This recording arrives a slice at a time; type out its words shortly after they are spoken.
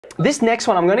This next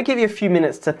one, I'm going to give you a few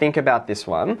minutes to think about this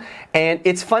one. And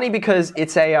it's funny because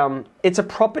it's a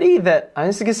property that, I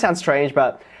know this sounds strange,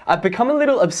 but I've become a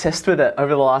little obsessed with it over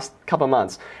the last couple of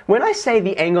months. When I say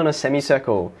the angle on a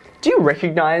semicircle, do you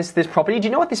recognize this property? Do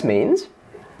you know what this means?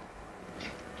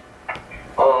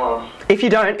 If you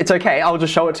don't, it's okay. I'll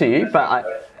just show it to you.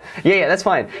 But yeah, that's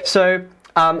fine. So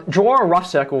draw a rough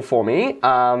circle for me,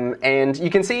 and you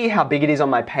can see how big it is on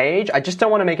my page. I just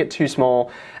don't want to make it too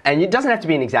small, and it doesn't have to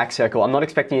be an exact circle. I'm not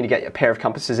expecting you to get a pair of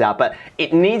compasses out, but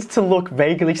it needs to look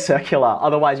vaguely circular,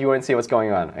 otherwise you won't see what's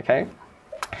going on, okay?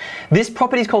 This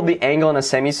property is called the angle on a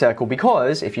semicircle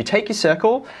because if you take your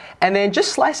circle and then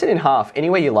just slice it in half any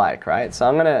way you like, right? So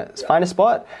I'm going to find a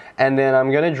spot and then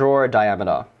I'm going to draw a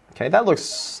diameter. Okay, that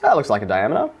looks like a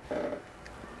diameter.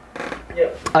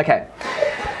 Yep. Okay.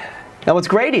 Now what's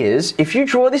great is if you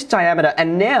draw this diameter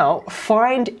and now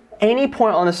find any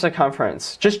point on the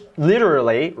circumference, just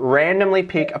literally randomly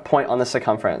pick a point on the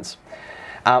circumference.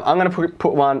 I'm going to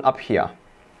put one up here.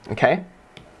 Okay.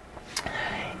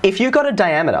 If you've got a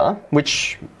diameter,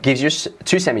 which gives you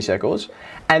two semicircles,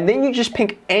 and then you just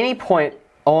pick any point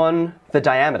on the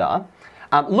diameter,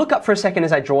 look up for a second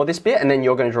as I draw this bit, and then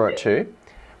you're going to draw it too.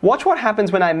 Watch what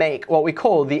happens when I make what we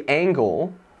call the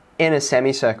angle in a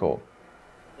semicircle.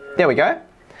 There we go.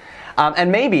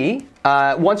 And maybe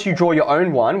once you draw your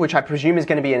own one, which I presume is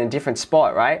going to be in a different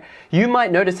spot, right? You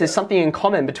might notice there's something in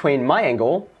common between my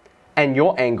angle and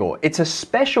your angle. It's a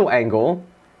special angle.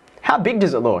 How big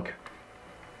does it look?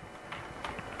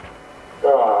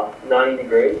 90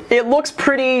 degrees. It looks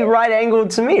pretty right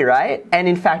angled to me, right? And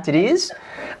in fact it is.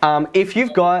 If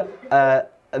you've got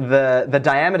the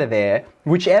diameter there,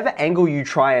 whichever angle you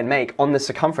try and make on the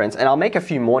circumference, and I'll make a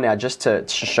few more now just to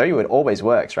show you it always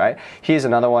works, right? Here's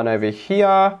another one over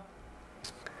here,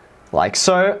 like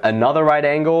so, another right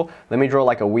angle. Let me draw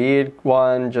like a weird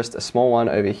one, just a small one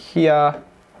over here.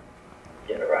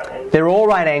 They're all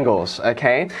right angles,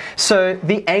 okay? So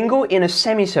the angle in a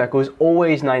semicircle is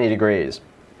always 90 degrees.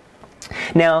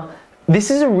 Now,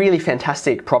 this is a really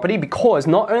fantastic property because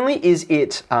not only is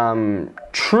it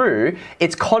true,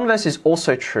 its converse is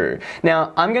also true.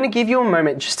 Now, I'm going to give you a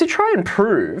moment just to try and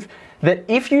prove that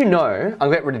if you know, I'll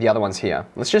get rid of the other ones here.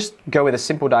 Let's just go with a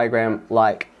simple diagram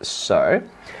like so.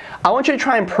 I want you to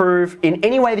try and prove in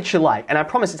any way that you like, and I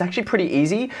promise it's actually pretty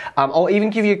easy. I'll even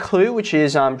give you a clue, which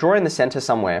is draw in the center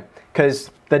somewhere,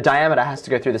 because the diameter has to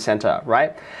go through the center,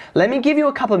 right? Let me give you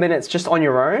a couple of minutes just on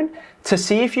your own to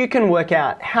see if you can work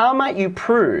out how might you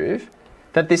prove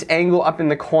that this angle up in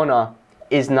the corner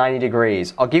is 90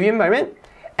 degrees. I'll give you a moment,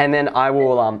 and then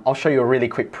I'll show you a really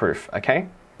quick proof, okay?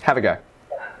 Have a go.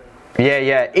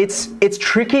 Yeah, it's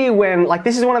tricky when, like,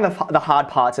 this is one of the hard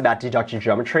parts about deductive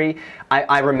geometry,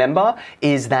 I remember,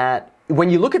 is that when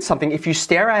you look at something, if you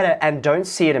stare at it and don't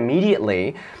see it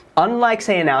immediately, unlike,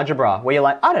 say, in algebra, where you're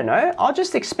like, I don't know, I'll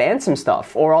just expand some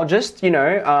stuff, or I'll just, you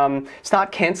know,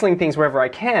 start cancelling things wherever I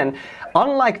can.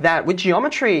 Unlike that, with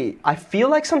geometry, I feel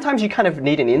like sometimes you kind of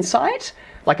need an insight,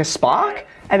 like a spark,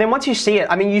 and then once you see it,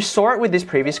 I mean, you saw it with this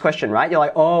previous question, right? You're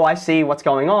like, oh, I see what's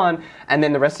going on, and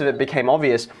then the rest of it became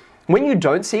obvious. When you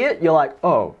don't see it, you're like,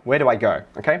 oh, where do I go?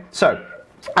 Okay, so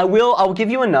I'll give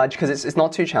you a nudge because it's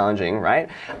not too challenging, right?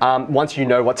 Once you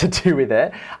know what to do with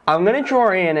it. I'm going to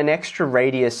draw in an extra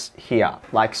radius here,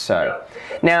 like so.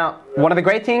 Now, one of the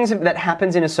great things that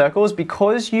happens in a circle is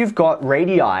because you've got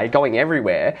radii going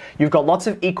everywhere, you've got lots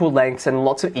of equal lengths and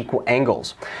lots of equal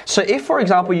angles. So if, for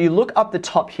example, you look up the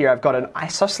top here, I've got an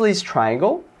isosceles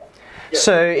triangle.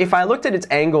 So if I looked at its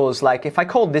angles, like if I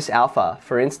called this alpha,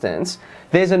 for instance,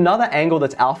 there's another angle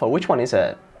that's alpha. Which one is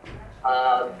it?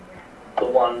 The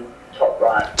one top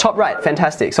right. Top right,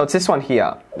 fantastic. So it's this one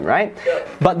here, right? Yep.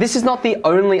 But this is not the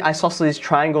only isosceles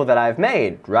triangle that I've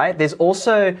made, right? There's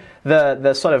also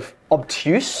the sort of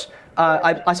obtuse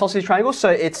isosceles triangle, so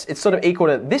it's sort of equal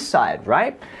to this side,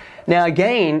 right? Now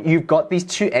again, you've got these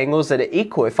two angles that are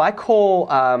equal. If I call,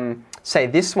 say,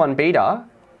 this one beta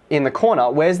in the corner,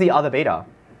 where's the other beta?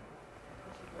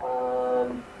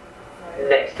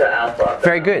 Next to alpha.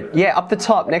 Very good. Yeah, up the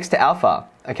top next to alpha.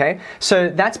 Okay, so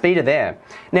that's beta there.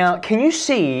 Now, can you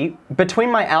see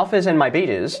between my alphas and my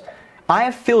betas, I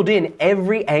have filled in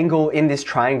every angle in this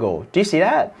triangle. Do you see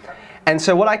that? And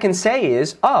so what I can say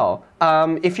is,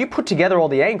 if you put together all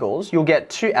the angles, you'll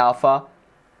get 2 alpha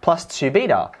plus 2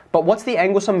 beta. But what's the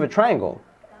angle sum of a triangle?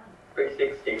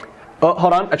 360. Oh,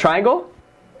 hold on, a triangle?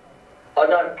 Oh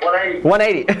no, 180.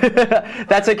 180.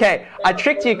 That's okay. I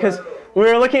tricked you because we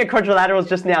were looking at quadrilaterals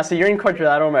just now, so you're in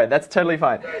quadrilateral mode. That's totally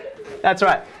fine. That's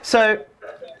right. So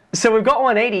we've got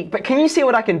 180, but can you see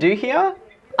what I can do here?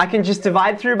 I can just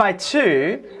divide through by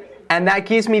 2, And that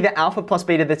gives me the alpha plus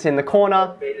beta that's in the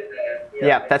corner. Beta there.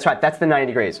 Yeah, that's right. That's the 90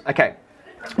 degrees. Okay.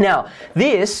 Now,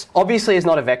 this obviously is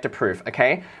not a vector proof,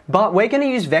 okay? But we're going to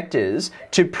use vectors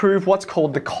to prove what's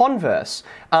called the converse.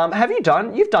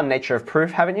 You've done nature of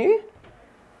proof, haven't you?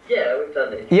 Yeah, we've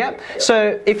done it. Yeah.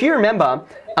 So if you remember,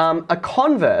 a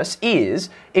converse is,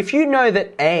 if you know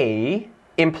that A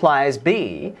implies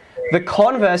B, the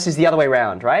converse is the other way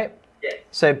around, right? Yes.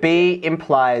 So B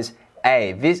implies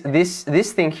A.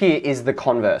 This thing here is the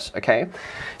converse, okay?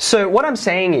 So what I'm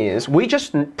saying is, we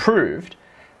just proved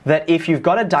that if you've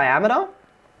got a diameter,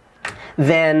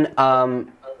 then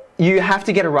you have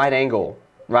to get a right angle,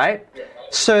 right?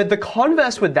 So the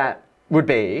converse with that would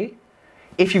be,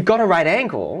 if you've got a right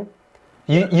angle,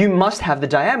 you must have the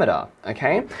diameter,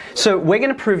 okay? So we're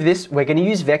going to prove this. We're going to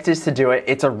use vectors to do it.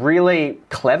 It's a really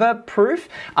clever proof.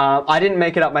 I didn't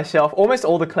make it up myself. Almost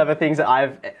all the clever things that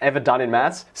I've ever done in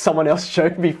maths, someone else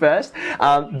showed me first.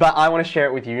 But I want to share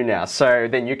it with you now, so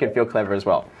then you can feel clever as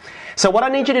well. So what I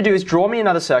need you to do is draw me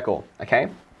another circle, okay?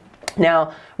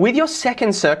 Now, with your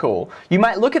second circle, you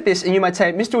might look at this and you might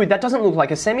say, Mr. Wood, that doesn't look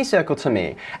like a semicircle to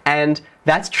me. And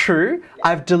that's true.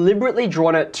 I've deliberately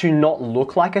drawn it to not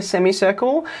look like a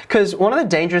semicircle, because one of the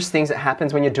dangerous things that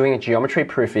happens when you're doing a geometry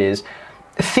proof is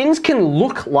things can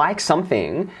look like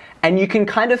something and you can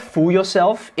kind of fool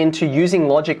yourself into using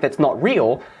logic that's not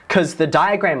real because the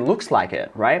diagram looks like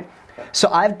it, right? So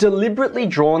I've deliberately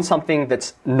drawn something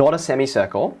that's not a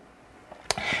semicircle.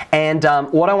 And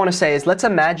what I want to say is, let's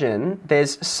imagine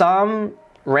there's some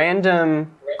random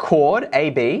chord,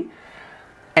 AB,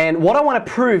 and what I want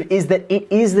to prove is that it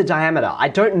is the diameter. I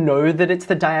don't know that it's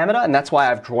the diameter, and that's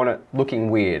why I've drawn it looking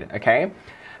weird, okay?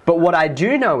 But what I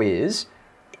do know is,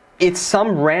 it's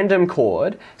some random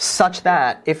chord such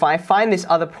that if I find this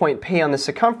other point P on the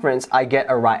circumference, I get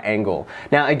a right angle.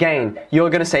 Now again,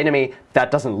 you're going to say to me, that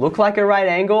doesn't look like a right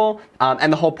angle.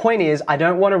 And the whole point is, I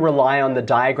don't want to rely on the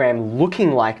diagram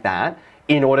looking like that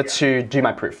in order to do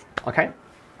my proof, okay?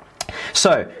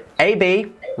 So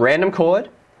AB, random chord,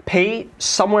 P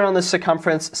somewhere on the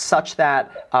circumference such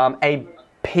that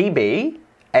APB,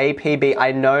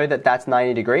 I know that that's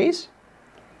 90 degrees.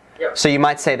 Yep. So you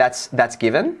might say that's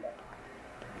given.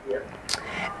 Yep.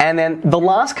 And then the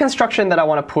last construction that I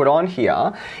want to put on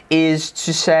here is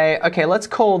to say, okay, let's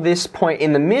call this point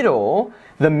in the middle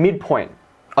the midpoint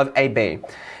of AB.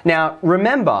 Now,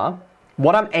 remember,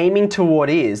 what I'm aiming toward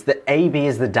is that AB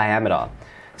is the diameter.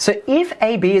 So if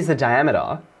AB is the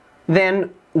diameter,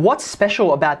 then what's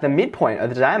special about the midpoint of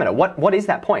the diameter? What is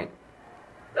that point?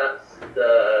 That's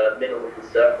the middle of the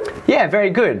circle. Yeah, very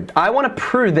good. I want to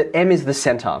prove that M is the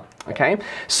center, okay?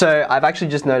 So I've actually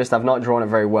just noticed I've not drawn it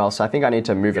very well, so I think I need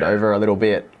to move it over a little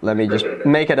bit. Let me just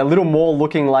make it a little more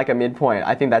looking like a midpoint.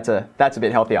 I think that's a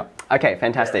bit healthier. Okay,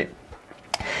 fantastic.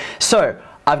 So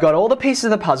I've got all the pieces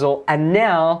of the puzzle, and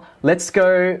now let's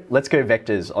go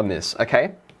vectors on this,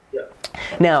 okay? Yeah.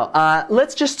 Now,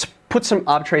 let's just put some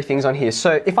arbitrary things on here.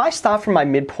 So if I start from my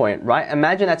midpoint, right,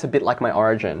 imagine that's a bit like my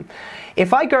origin.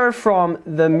 If I go from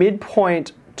the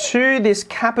midpoint to this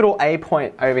capital A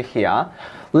point over here,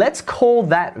 let's call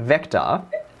that vector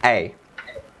A.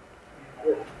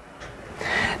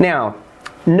 Now,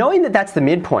 knowing that that's the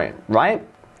midpoint, right,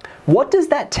 what does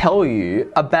that tell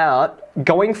you about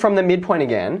going from the midpoint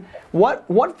again?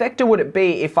 What vector would it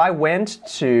be if I went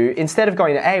to, instead of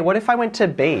going to A, what if I went to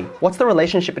B? What's the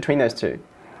relationship between those two?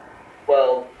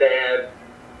 Well, their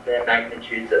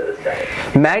magnitudes are the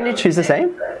same. Magnitude's the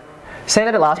same? Say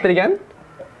that last bit again.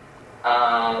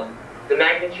 The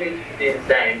magnitudes would be the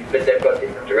same, but they've got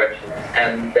different directions,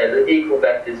 and they're the equal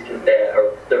vectors because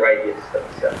they're the radius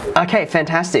of the circle. Okay,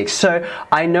 fantastic. So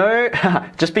I know,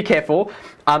 just be careful.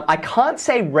 I can't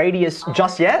say radius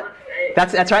just yet.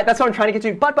 That's right, that's what I'm trying to get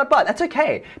to, but, that's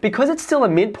okay. Because it's still a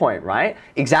midpoint, right?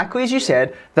 Exactly as you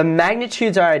said, the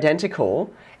magnitudes are identical,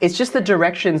 it's just the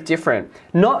direction's different.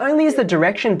 Not only is the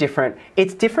direction different,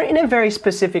 it's different in a very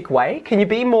specific way. Can you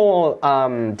be more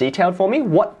detailed for me?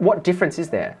 What difference is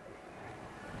there?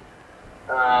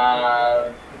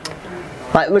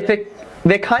 Like, look,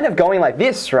 they're kind of going like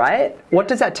this, right? What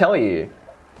does that tell you?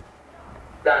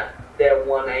 That they're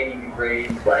 180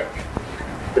 degrees, like...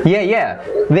 Yeah.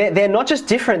 They're not just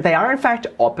different, they are in fact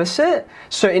opposite.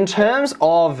 So in terms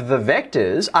of the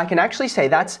vectors, I can actually say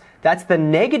that's the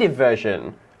negative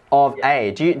version of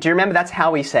A. Do you remember that's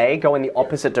how we say go in the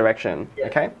opposite direction? Yeah.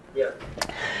 Okay? Yeah.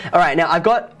 Alright, now I've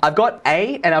got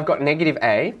A and I've got negative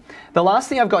A. The last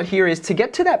thing I've got here is to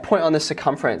get to that point on the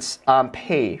circumference,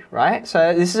 P, right?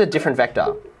 So this is a different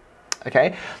vector.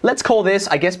 Okay? Let's call this,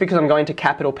 I guess because I'm going to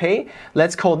capital P,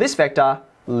 let's call this vector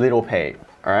little p.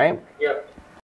 Alright? Yep.